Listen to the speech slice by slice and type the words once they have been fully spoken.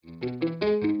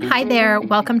Hi there.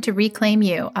 Welcome to Reclaim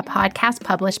You, a podcast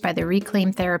published by the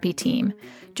Reclaim Therapy team.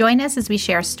 Join us as we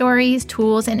share stories,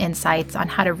 tools, and insights on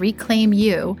how to reclaim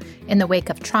you in the wake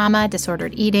of trauma,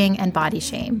 disordered eating, and body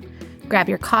shame. Grab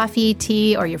your coffee,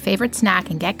 tea, or your favorite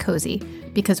snack and get cozy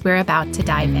because we're about to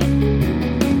dive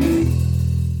in.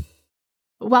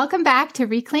 Welcome back to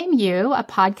Reclaim You, a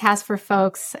podcast for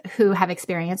folks who have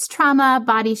experienced trauma,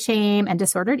 body shame, and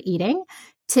disordered eating.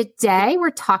 Today, we're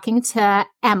talking to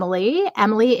Emily.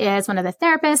 Emily is one of the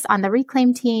therapists on the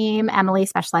Reclaim team. Emily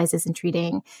specializes in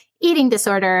treating eating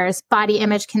disorders, body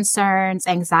image concerns,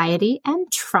 anxiety,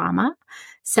 and trauma.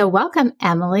 So welcome,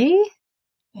 Emily.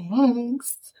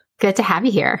 Thanks. Good to have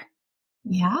you here.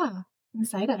 Yeah, I'm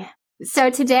excited.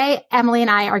 So today, Emily and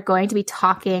I are going to be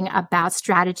talking about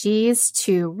strategies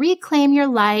to reclaim your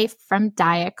life from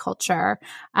diet culture.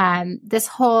 This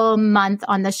whole month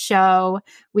on the show,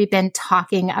 we've been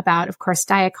talking about, of course,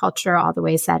 diet culture, all the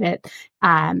ways that it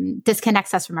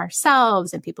disconnects us from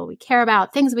ourselves and people we care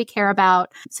about, things we care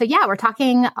about. So yeah, we're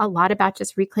talking a lot about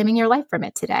just reclaiming your life from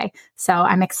it today. So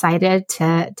I'm excited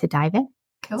to dive in.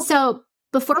 Cool. So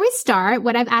before we start,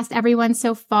 what I've asked everyone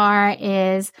so far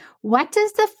is, what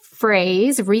does the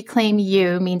phrase reclaim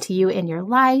you mean to you in your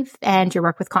life and your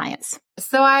work with clients?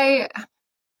 So I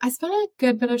spent a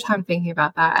good bit of time thinking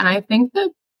about that. And I think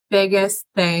the biggest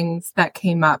things that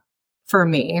came up for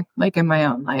me, like in my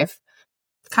own life,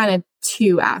 kind of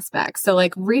two aspects. So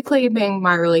like reclaiming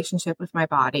my relationship with my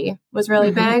body was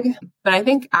really big. But I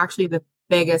think actually the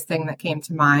biggest thing that came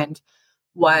to mind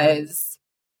was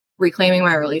reclaiming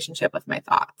my relationship with my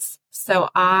thoughts. So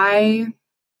I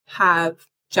have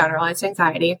generalized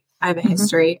anxiety. I have a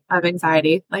history of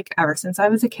anxiety, like ever since I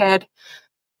was a kid,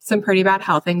 some pretty bad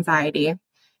health anxiety.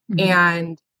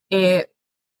 And it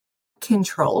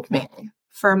controlled me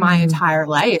for my entire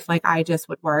life. Like I just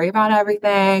would worry about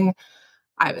everything.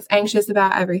 I was anxious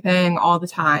about everything all the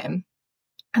time.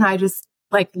 And I just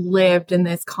like lived in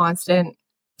this constant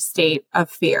state of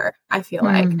fear, I feel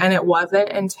like. And it wasn't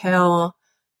until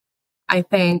I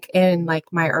think in like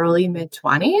my early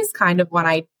mid-20s, kind of when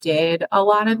I did a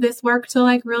lot of this work to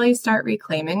like really start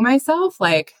reclaiming myself.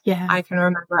 Like I can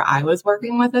remember I was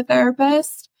working with a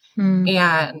therapist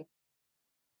and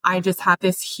I just had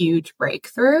this huge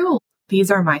breakthrough.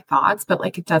 These are my thoughts, but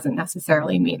like it doesn't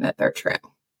necessarily mean that they're true.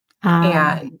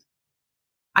 And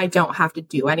I don't have to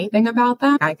do anything about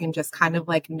them. I can just kind of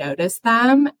like notice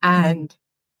them and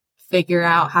figure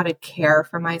out how to care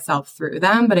for myself through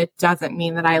them, but it doesn't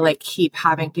mean that I like keep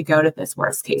having to go to this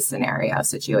worst case scenario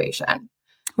situation.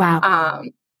 Wow.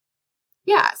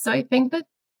 Yeah. So I think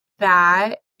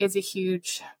that is a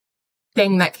huge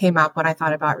thing that came up when I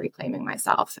thought about reclaiming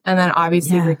myself. And then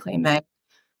obviously reclaiming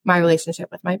my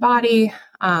relationship with my body.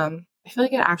 I feel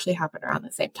like it actually happened around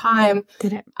the same time.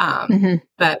 Did it?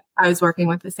 But I was working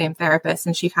with the same therapist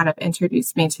and she kind of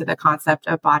introduced me to the concept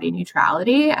of body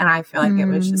neutrality. And I feel like it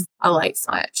was just a light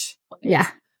switch. Yeah.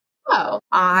 Oh,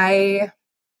 I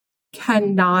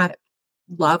cannot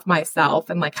love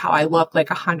myself and like how I look like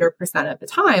 100% of the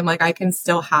time. Like I can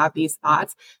still have these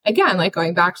thoughts. Again, like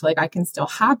going back to like, I can still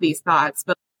have these thoughts,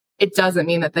 but it doesn't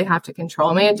mean that they have to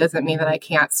control me. It doesn't mean that I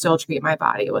can't still treat my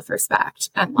body with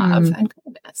respect and love and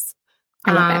kindness.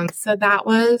 So that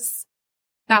was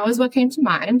what came to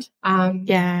mind,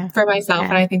 for myself.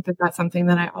 And I think that that's something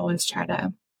that I always try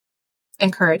to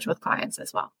encourage with clients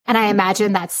as well. And I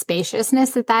imagine that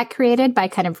spaciousness that created by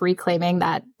kind of reclaiming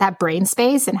that brain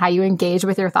space and how you engage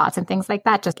with your thoughts and things like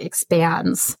that just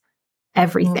expands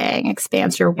everything,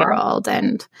 expands your world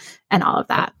and all of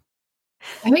that.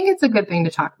 I think it's a good thing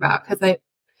to talk about because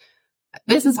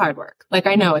this is hard work. Like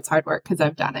I know it's hard work because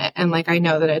I've done it. And like, I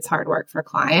know that it's hard work for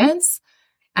clients.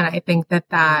 And I think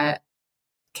that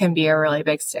can be a really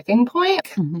big sticking point.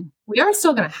 We are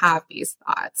still going to have these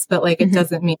thoughts, but like, it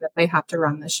doesn't mean that they have to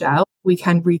run the show. We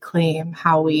can reclaim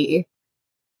how we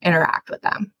interact with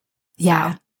them.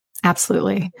 Yeah,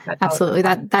 absolutely. Absolutely.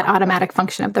 That automatic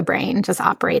function of the brain just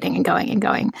operating and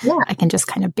going. Yeah. I can just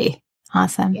kind of be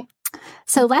awesome. Yeah.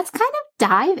 So let's kind of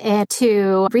dive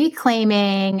into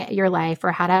reclaiming your life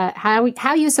or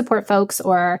how you support folks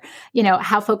or, you know,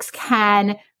 how folks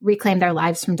can reclaim their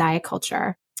lives from diet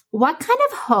culture. What kind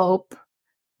of hope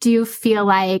do you feel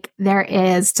like there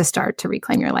is to start to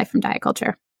reclaim your life from diet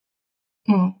culture?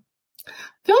 I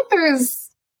feel like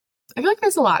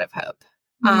there's a lot of hope.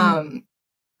 I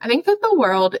think that the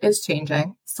world is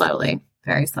changing slowly,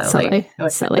 very slowly.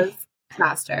 Slowly.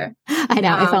 Faster. I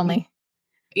know, if only.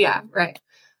 Yeah, right.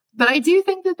 But I do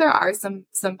think that there are some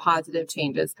positive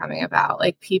changes coming about.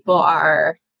 Like people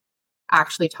are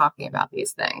actually talking about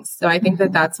these things. So I think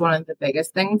that that's one of the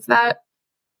biggest things that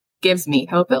gives me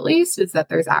hope, at least, is that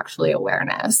there's actually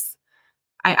awareness.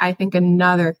 I think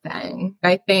another thing,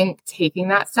 I think taking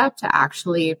that step to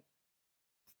actually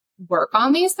work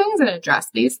on these things and address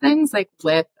these things, like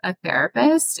with a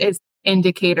therapist, is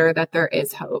indicator that there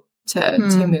is hope to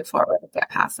move forward and get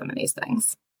past some of these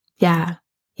things. Yeah.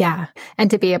 Yeah.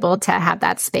 And to be able to have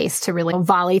that space to really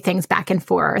volley things back and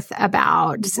forth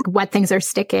about what things are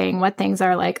sticking, what things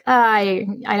are like, I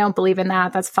don't believe in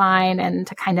that. That's fine. And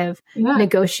to kind of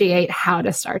negotiate how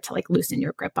to start to like loosen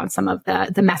your grip on some of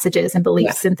the messages and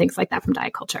beliefs and things like that from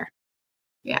diet culture.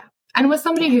 Yeah. And with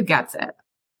somebody who gets it,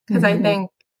 because I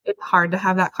think it's hard to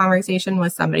have that conversation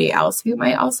with somebody else who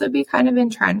might also be kind of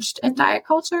entrenched in diet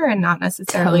culture and not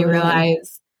necessarily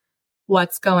realize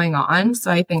what's going on.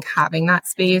 So I think having that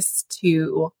space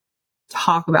to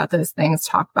talk about those things,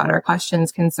 talk about our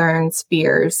questions, concerns,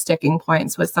 fears, sticking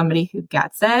points with somebody who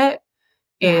gets it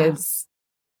is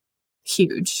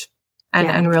huge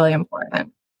and really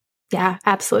important. Yeah,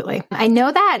 absolutely. I know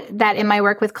that in my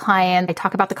work with clients, I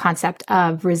talk about the concept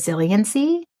of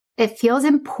resiliency. It feels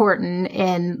important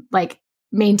in like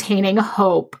maintaining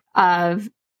hope of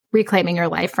reclaiming your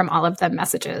life from all of the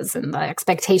messages and the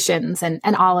expectations and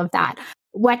all of that.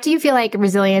 What do you feel like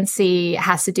resiliency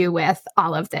has to do with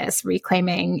all of this,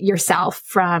 reclaiming yourself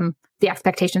from the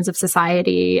expectations of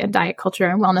society and diet culture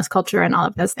and wellness culture and all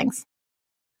of those things?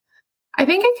 I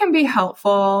think it can be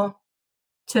helpful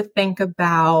to think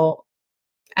about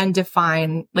and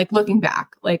define, like looking back,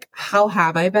 like how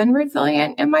have I been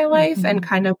resilient in my life and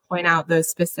kind of point out those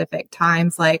specific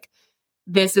times, like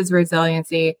this is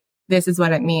resiliency. This is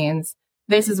what it means.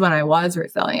 This is when I was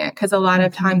resilient. Because a lot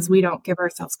of times we don't give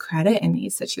ourselves credit in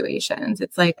these situations.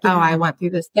 It's like, oh, I went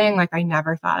through this thing. Like I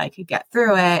never thought I could get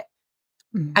through it.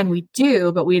 And we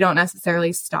do, but we don't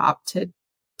necessarily stop to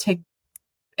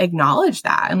acknowledge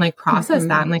that and like process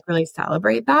that and like really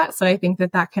celebrate that. So I think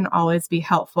that can always be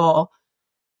helpful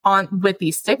with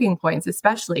these sticking points,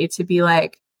 especially to be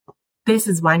like, this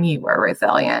is when you were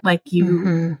resilient. Like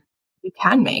you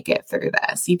can make it through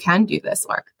this. You can do this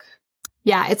work.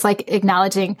 Yeah, it's like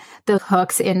acknowledging the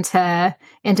hooks into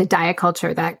diet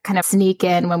culture that kind of sneak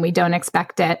in when we don't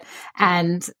expect it.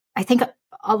 And I think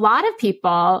a lot of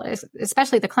people,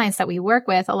 especially the clients that we work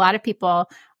with, a lot of people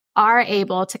are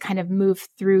able to kind of move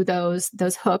through those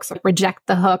hooks, reject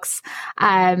the hooks,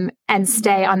 and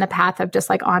stay on the path of just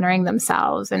like honoring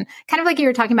themselves. And kind of like you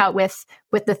were talking about with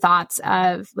the thoughts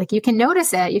of like, you can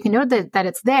notice it, you can know that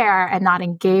it's there and not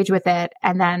engage with it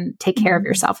and then take care of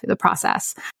yourself through the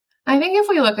process. I think if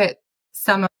we look at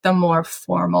some of the more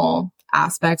formal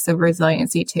aspects of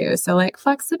resiliency too, so like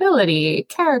flexibility,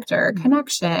 character,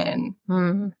 connection,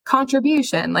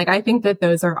 contribution, like I think that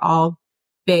those are all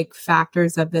big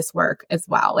factors of this work as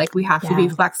well. Like we have to be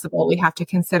flexible. We have to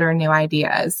consider new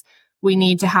ideas. We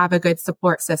need to have a good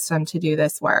support system to do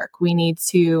this work. We need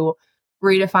to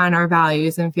redefine our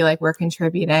values and feel like we're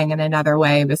contributing in another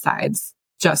way besides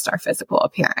just our physical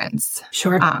appearance.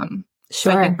 Sure. So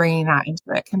I think bringing that into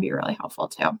it can be really helpful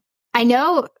too. I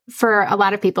know for a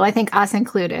lot of people, I think us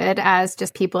included, as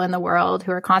just people in the world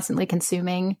who are constantly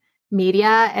consuming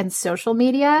media and social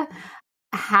media,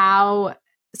 how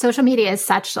social media is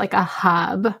such like a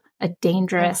hub, a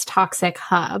dangerous, toxic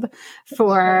hub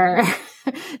for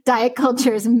diet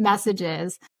culture's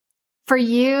messages. For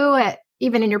you,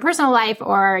 even in your personal life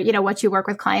or, you know, what you work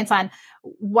with clients on,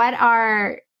 what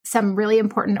are some really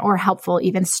important or helpful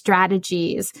even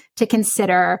strategies to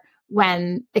consider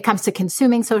when it comes to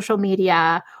consuming social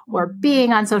media or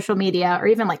being on social media or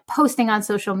even like posting on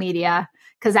social media?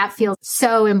 Because that feels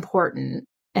so important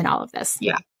in all of this.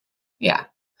 Yeah. I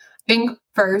think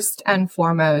first and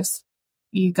foremost,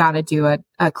 you got to do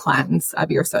a cleanse of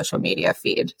your social media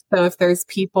feed. So if there's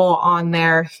people on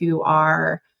there who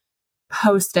are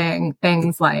posting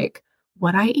things like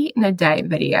what I eat in a day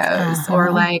videos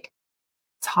or like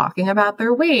talking about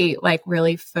their weight, like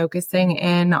really focusing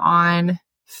in on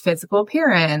physical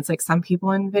appearance, like some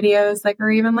people in videos like are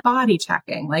even like body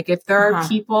checking. Like if there are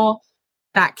people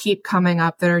that keep coming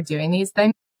up that are doing these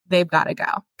things, they've got to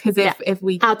go. Because if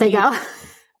we out they go.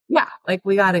 Yeah, like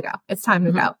we got to go. It's time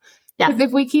to go. Because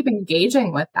if we keep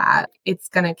engaging with that, it's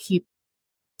going to keep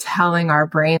telling our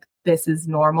brain, this is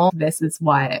normal. This is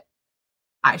what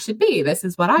I should be. This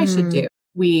is what I should do.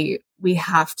 We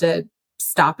have to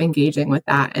stop engaging with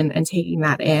that and taking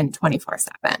that in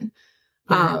 24/7.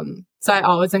 So I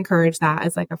always encourage that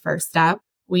as like a first step.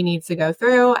 We need to go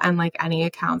through and like any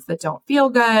accounts that don't feel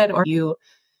good or you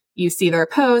see their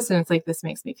posts and it's like, this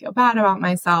makes me feel bad about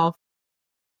myself.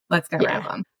 Let's get rid of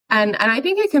them. And I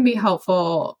think it can be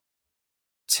helpful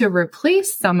to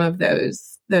replace some of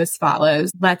those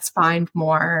follows. Let's find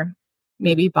more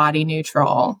maybe body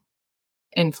neutral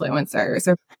influencers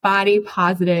or body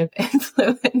positive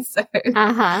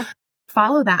influencers.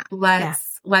 Follow that.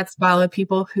 Let's follow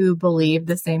people who believe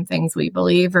the same things we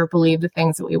believe or believe the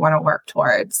things that we want to work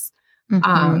towards.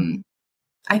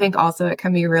 I think also it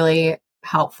can be really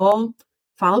helpful.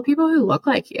 Follow people who look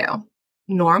like you.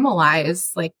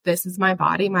 Normalize, like, this is my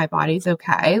body's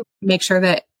okay. Make sure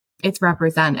that it's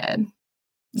represented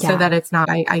so that it's not,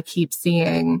 I keep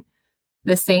seeing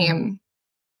the same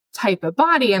type of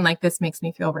body and like, this makes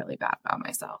me feel really bad about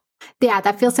myself. Yeah,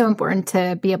 that feels so important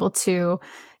to be able to,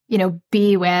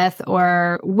 be with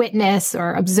or witness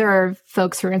or observe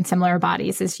folks who are in similar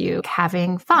bodies as you,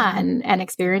 having fun and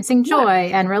experiencing joy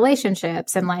and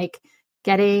relationships and like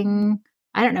getting,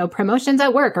 I don't know, promotions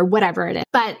at work or whatever it is.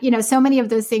 But, so many of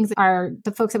those things are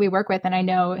the folks that we work with. And I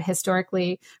know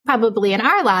historically, probably in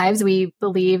our lives, we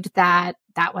believed that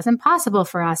that wasn't possible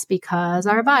for us because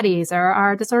our bodies or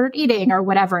our disordered eating or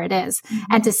whatever it is.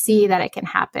 And to see that it can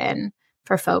happen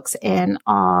for folks in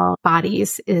all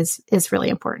bodies is really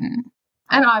important.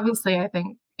 And obviously, I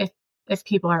think if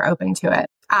people are open to it,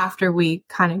 after we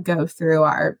kind of go through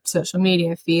our social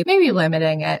media feed, maybe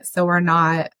limiting it so we're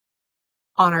not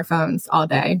on our phones all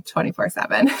day,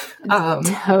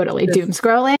 24/7. Totally doom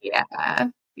scrolling.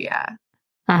 Yeah.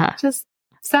 Just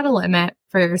set a limit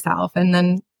for yourself and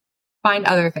then find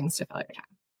other things to fill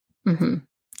your time.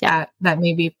 That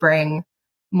maybe bring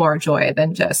more joy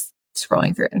than just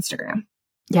scrolling through Instagram.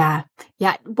 Yeah.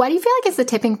 What do you feel like is the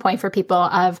tipping point for people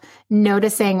of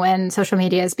noticing when social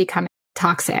media is becoming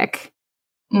toxic?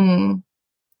 I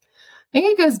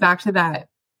think it goes back to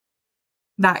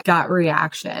that gut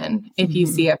reaction if you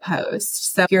see a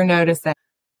post. So if you're noticing,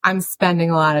 I'm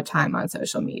spending a lot of time on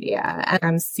social media and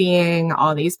I'm seeing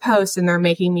all these posts and they're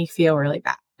making me feel really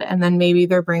bad. And then maybe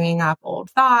they're bringing up old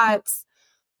thoughts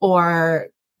or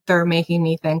they're making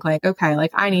me think like, okay,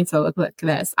 like I need to look like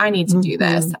this. I need to do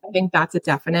this. I think that's a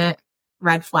definite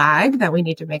red flag that we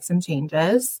need to make some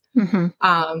changes.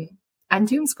 And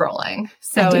doom scrolling.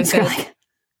 So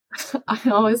I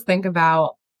always think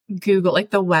about Google,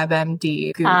 like the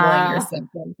WebMD, Googling your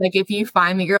symptoms. Like if you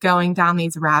find that you're going down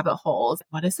these rabbit holes,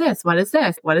 what is this? What is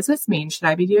this? What does this mean? Should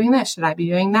I be doing this? Should I be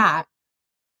doing that?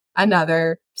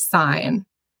 Another sign.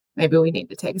 Maybe we need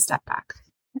to take a step back.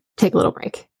 Take a little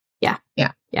break.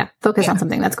 Yeah. Focus on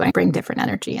something that's going to bring different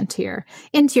energy into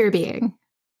your being.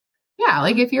 Yeah.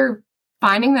 Like if you're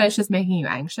finding that it's just making you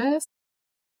anxious,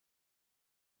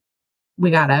 we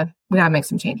gotta make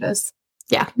some changes.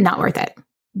 Yeah. Not worth it.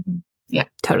 Yeah,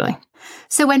 totally.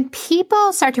 So when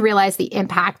people start to realize the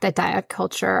impact that diet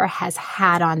culture has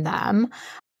had on them,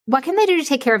 what can they do to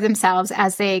take care of themselves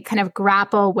as they kind of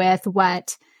grapple with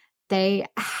what they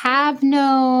have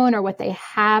known or what they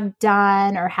have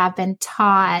done or have been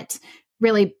taught,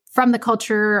 really from the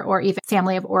culture or even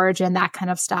family of origin, that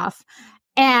kind of stuff,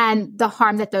 and the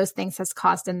harm that those things has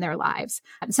caused in their lives?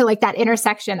 So like that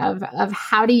intersection of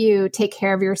how do you take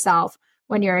care of yourself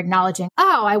when you're acknowledging,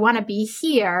 oh, I want to be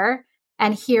here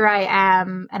and here I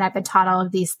am and I've been taught all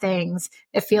of these things.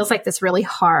 It feels like this really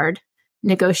hard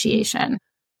negotiation.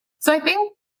 So I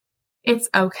think it's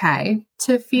okay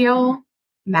to feel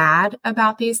mad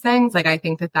about these things. Like I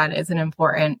think that is an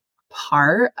important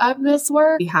part of this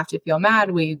work. We have to feel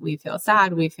mad. We feel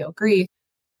sad. We feel grief.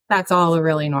 That's all a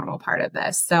really normal part of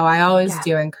this. So I always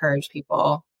do encourage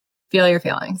people, feel your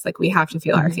feelings. Like we have to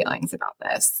feel our feelings about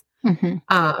this.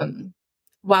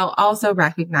 While also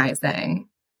recognizing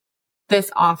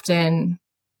this often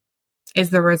is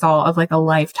the result of like a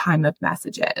lifetime of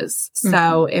messages.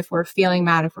 So if we're feeling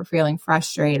mad, if we're feeling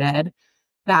frustrated,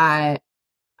 that,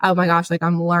 oh my gosh, like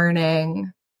I'm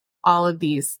learning all of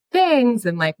these things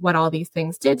and like what all these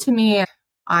things did to me.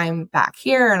 I'm back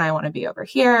here and I want to be over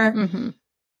here.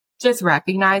 Just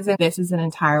recognizing this is an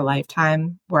entire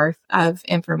lifetime worth of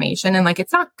information and like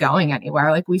it's not going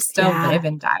anywhere. Like we still live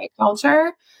in diet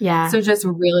culture. So just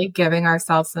really giving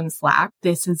ourselves some slack.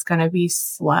 This is going to be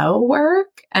slow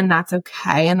work and that's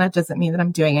okay. And that doesn't mean that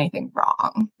I'm doing anything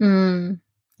wrong.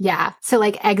 Yeah. So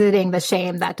like exiting the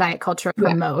shame that diet culture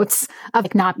promotes of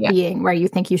like not being where you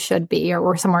think you should be or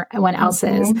where someone else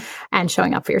is and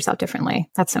showing up for yourself differently.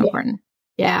 That's so important.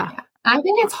 Yeah. I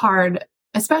think it's hard,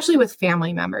 especially with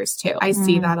family members too. I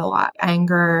see that a lot.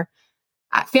 Anger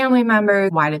at family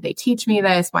members. Why did they teach me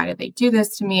this? Why did they do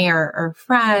this to me? Or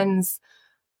friends.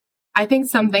 I think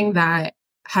something that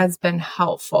has been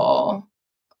helpful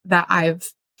that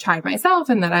I've tried myself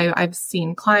and that I've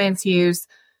seen clients use,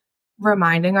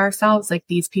 reminding ourselves like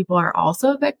these people are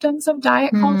also victims of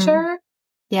diet culture.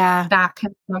 That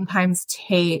can sometimes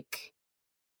take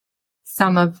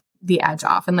some of the edge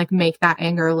off and like make that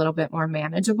anger a little bit more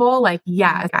manageable. Like,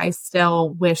 I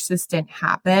still wish this didn't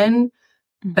happen,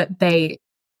 but they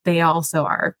also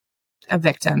are a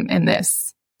victim in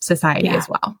this society as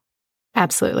well.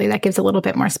 Absolutely. That gives a little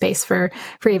bit more space for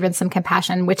even some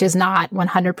compassion, which is not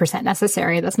 100%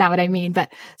 necessary. That's not what I mean,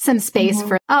 but some space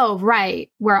for, oh, right,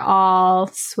 we're all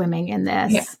swimming in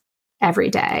this every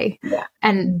day. Yeah.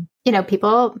 And,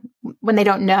 people, when they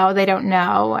don't know, they don't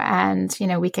know. And,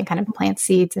 we can kind of plant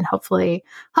seeds and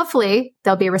hopefully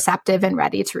they'll be receptive and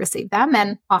ready to receive them.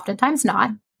 And oftentimes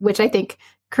not, which I think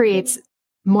creates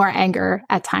more anger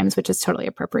at times, which is totally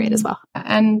appropriate as well.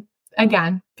 And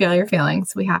again, feel your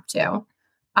feelings. We have to.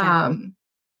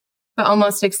 But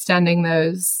almost extending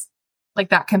those, like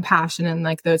that compassion and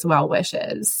like those well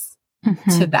wishes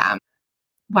to them.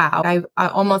 Wow. I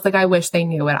almost like I wish they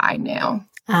knew what I knew.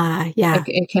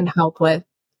 It can help with,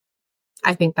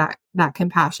 I think, that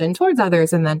compassion towards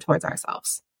others and then towards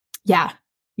ourselves. Yeah.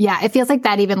 Yeah. It feels like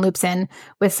that even loops in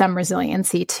with some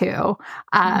resiliency too,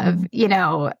 of,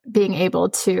 being able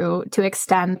to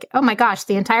extend, oh my gosh,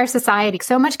 the entire society,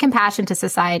 so much compassion to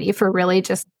society for really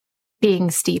just being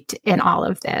steeped in all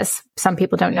of this. Some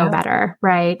people don't know better,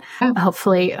 right? Yeah.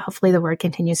 Hopefully the word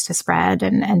continues to spread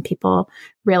and people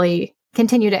really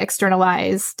continue to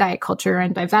externalize diet culture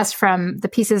and divest from the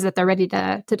pieces that they're ready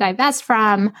to divest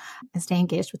from and stay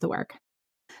engaged with the work.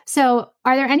 So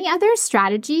are there any other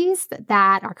strategies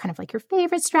that are kind of like your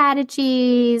favorite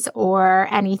strategies or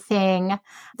anything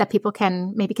that people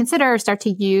can maybe consider or start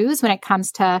to use when it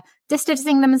comes to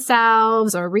distancing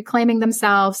themselves or reclaiming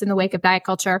themselves in the wake of diet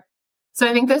culture? So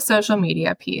I think the social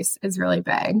media piece is really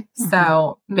big.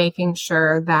 So making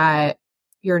sure that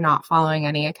you're not following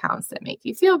any accounts that make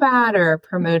you feel bad or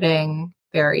promoting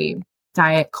very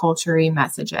diet culture-y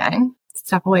messaging.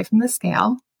 Step away from the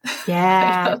scale.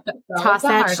 Yeah. Toss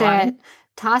that shit.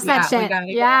 Toss that shit.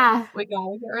 We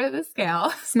gotta get rid of the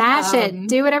scale. Smash it.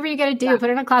 Do whatever you gotta do. Put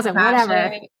it in a closet, whatever.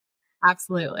 It.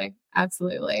 Absolutely.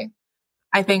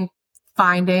 I think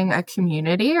finding a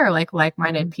community or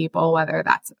like-minded people, whether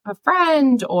that's a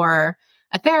friend or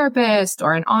a therapist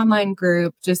or an online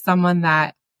group, just someone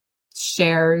that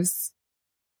shares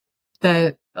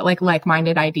the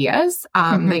like-minded ideas,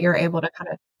 that you're able to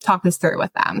kind of talk this through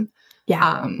with them.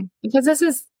 Yeah. Because this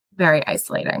is very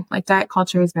isolating. Like diet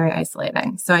culture is very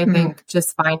isolating. So I think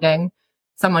just finding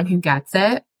someone who gets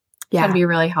it can be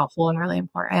really helpful and really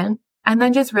important. And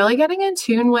then just really getting in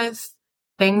tune with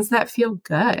things that feel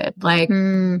good, like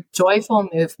joyful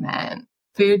movement,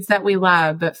 foods that we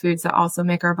love, but foods that also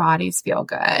make our bodies feel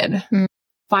good.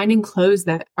 Finding clothes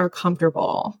that are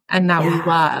comfortable and that we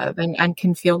love and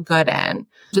can feel good in.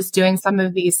 Just doing some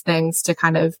of these things to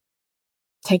kind of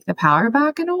take the power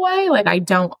back in a way. Like I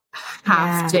don't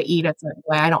have to eat a certain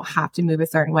way. I don't have to move a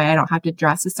certain way. I don't have to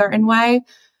dress a certain way.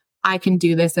 I can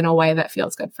do this in a way that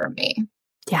feels good for me.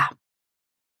 Yeah.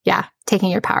 Yeah.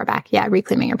 Taking your power back. Yeah.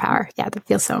 Reclaiming your power. Yeah. That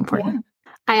feels so important. Yeah.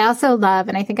 I also love,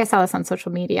 and I think I saw this on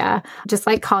social media, just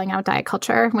like calling out diet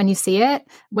culture when you see it,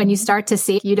 when you start to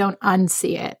see it, you don't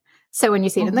unsee it. So when you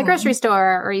see it in the grocery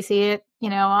store or you see it,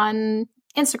 on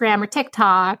Instagram or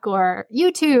TikTok or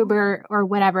YouTube or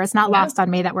whatever, it's not lost on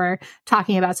me that we're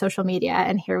talking about social media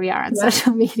and here we are on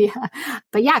social media.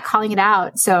 But calling it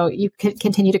out so you can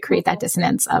continue to create that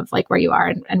dissonance of like where you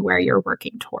are and where you're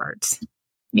working towards.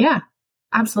 Yeah,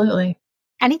 absolutely.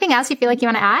 Anything else you feel like you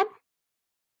want to add?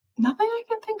 Nothing I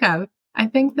can think of. I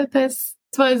think that this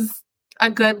was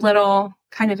a good little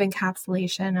kind of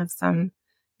encapsulation of some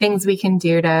things we can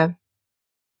do to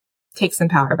take some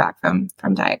power back from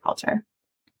diet culture.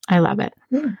 I love it.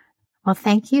 Yeah. Well,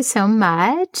 thank you so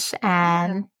much.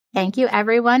 And thank you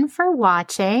everyone for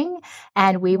watching.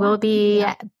 And we will be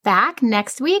back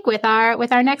next week with our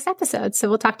next episode. So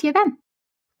we'll talk to you then.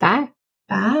 Bye.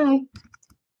 Bye.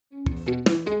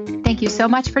 Thank you so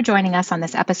much for joining us on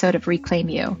this episode of Reclaim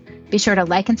You. Be sure to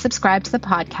like and subscribe to the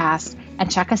podcast and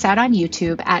check us out on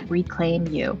YouTube at Reclaim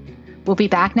You. We'll be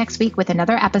back next week with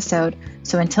another episode.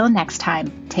 So until next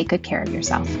time, take good care of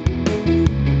yourself.